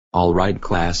Alright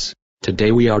class,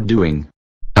 today we are doing.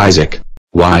 Isaac,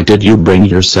 why did you bring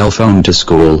your cell phone to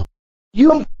school?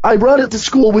 I brought it to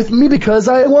school with me because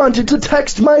I wanted to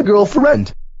text my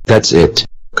girlfriend. That's it.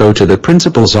 Go to the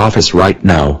principal's office right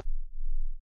now.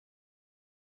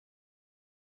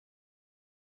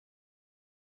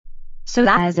 So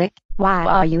Isaac, why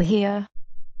are you here?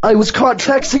 I was caught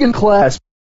texting in class.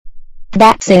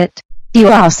 That's it. You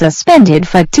are suspended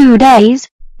for 2 days.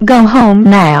 Go home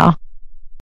now.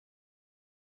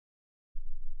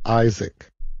 Isaac,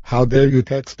 how dare you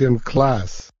text in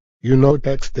class? You know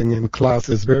texting in class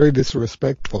is very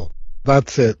disrespectful.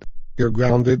 That's it. You're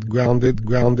grounded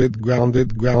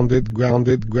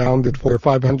for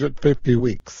 550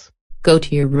 weeks. Go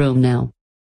to your room now.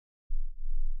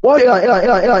 Why?